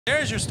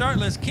There's your start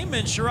list.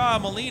 Kimmin, Shira,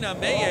 Molina,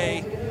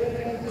 Meye,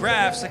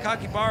 Graf,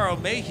 Sakakibara,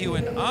 Mayhew,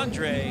 and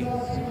Andre.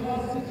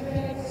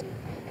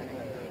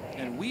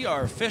 And we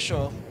are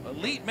official.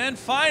 Elite Men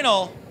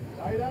Final.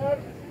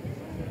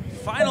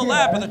 Final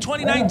lap of the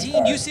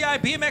 2019 UCI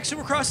BMX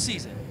Supercross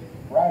season.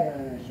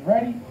 Riders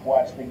ready,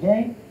 watch the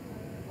gate.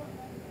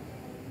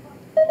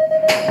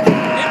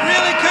 It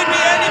really could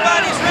be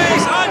anybody's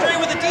race. Andre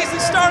with a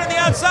decent start on the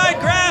outside.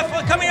 Graf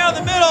coming out of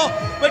the middle,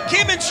 but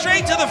Kimmin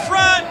straight to the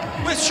front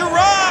with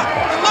Shira.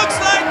 It looks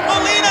like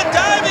Molina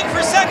diving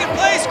for second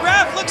place.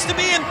 Graf looks to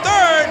be in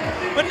third,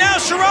 but now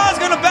Shira's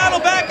going to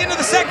battle back into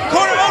the second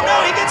corner. Oh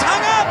no, he gets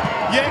hung up.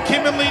 Yeah,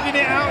 Kimmin leading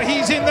it out.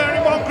 He's in there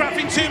in one, Graf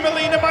in two.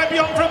 Molina might be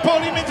on for a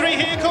podium in three.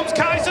 Here comes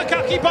Kai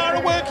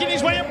Sakakibara working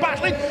his way and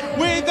battling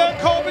with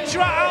Corbin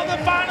Shira out of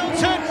the final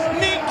turn.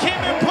 Nick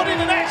Kimmin putting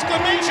an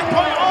exclamation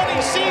point on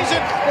his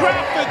season.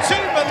 Graf for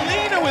two,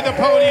 Molina with a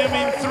podium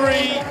in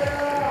three.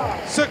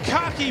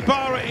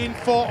 Sakakibara in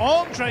four,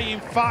 Andre in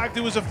five.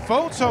 There was a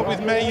photo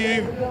with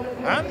Mayhew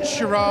and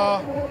Shira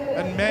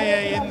and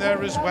Meye in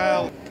there as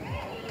well.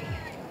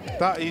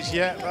 That is,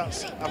 yeah,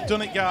 I've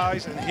done it,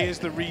 guys, and here's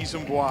the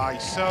reason why.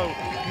 So,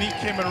 Nick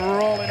Kimmin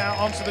rolling out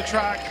onto the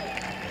track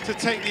to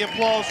take the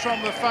applause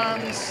from the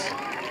fans.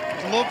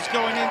 Gloves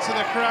going into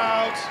the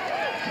crowd.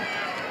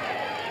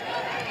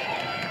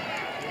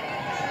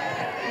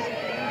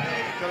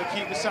 Got to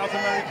keep the South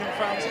American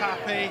fans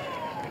happy.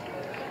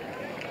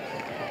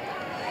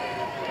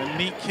 And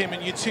Nick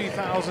Kimmin, your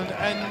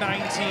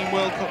 2019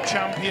 World Cup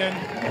champion.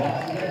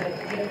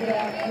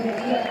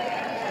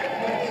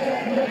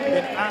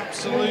 Been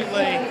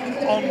absolutely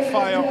on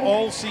fire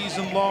all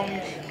season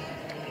long.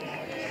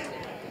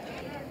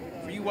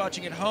 For you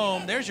watching at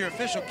home, there's your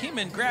official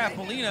Kimmin, Graf,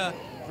 Molina,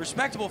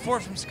 respectable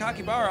fourth from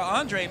Sakakibara,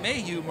 Andre,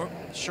 Mayhew,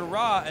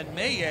 Shira, and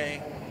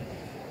Meye.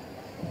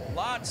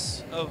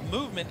 Lots of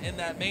movement in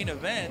that main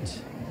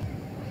event.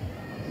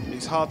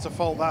 It's hard to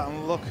fault that,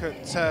 and look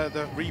at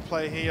the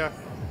replay here.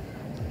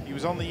 He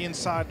was on the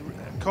inside.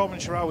 Corbin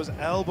Shira was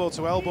elbow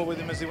to elbow with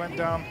him as he went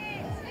down,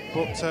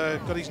 but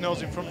got his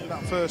nose in front in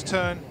that first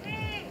turn.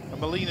 And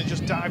Molina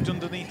just dived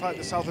underneath like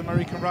the South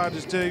American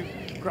riders do.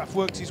 Graf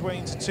worked his way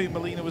into two.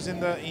 Molina was in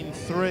there in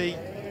three.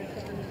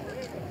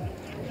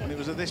 And it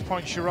was at this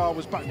point Shira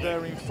was back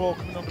there in four,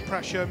 coming under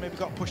pressure. Maybe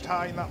got pushed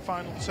high in that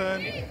final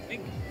turn.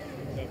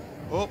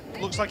 Oh,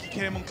 looks like he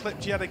came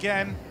unclipped yet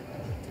again.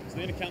 So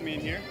they're going to count me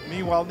in here.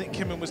 Meanwhile, Nick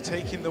Kimmin was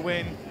taking the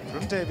win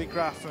from David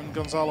Graf and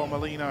Gonzalo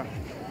Molina.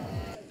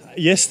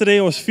 Yesterday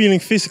I was feeling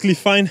physically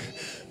fine,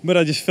 but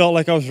I just felt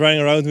like I was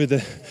riding around with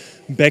a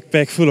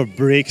backpack full of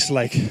bricks.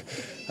 Like,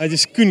 I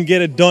just couldn't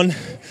get it done.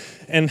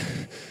 And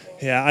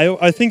yeah,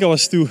 I think I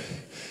was too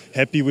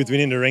happy with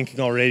winning the ranking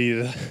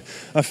already.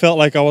 I felt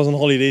like I was on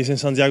holidays in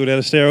Santiago de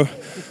Estero.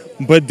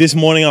 But this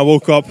morning I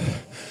woke up,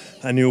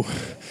 I knew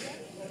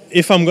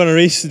if I'm gonna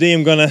race today,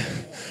 I'm gonna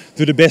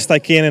do the best I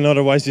can, and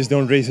otherwise just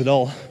don't race at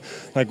all.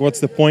 Like,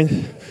 what's the point?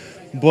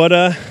 But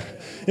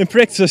in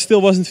practice I still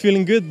wasn't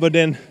feeling good, but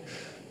then,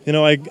 you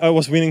know, I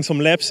was winning some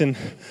laps, and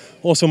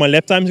also my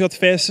lap times got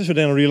faster, so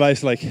then I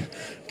realized, like,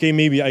 okay,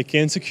 maybe I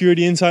can secure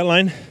the inside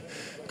line,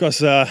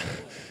 because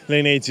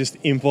lane 8 is just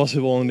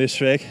impossible on this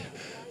track.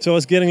 So I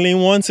was getting lane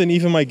 1s, and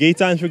even my gate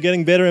times were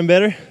getting better and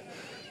better,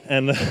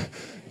 and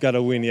got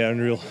a win, yeah,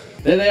 unreal.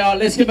 There they are.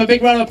 Let's give them a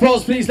big round of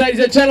applause, please,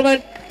 ladies and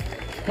gentlemen.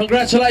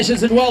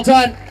 Congratulations and well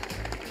done.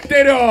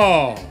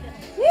 Estero!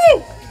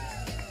 Woo!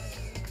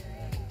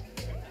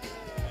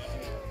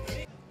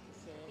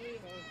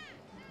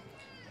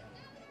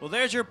 Well,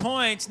 there's your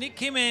points. Nick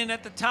Kimmin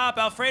at the top,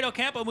 Alfredo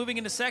Campo moving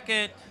into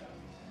second,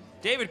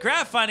 David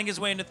Graf finding his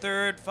way into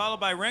third,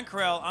 followed by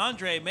Renkarel,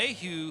 Andre,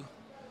 Mayhew,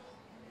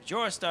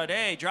 Joris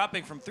Daudet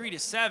dropping from 3 to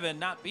 7,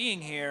 not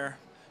being here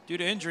due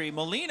to injury.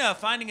 Molina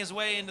finding his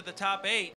way into the top 8.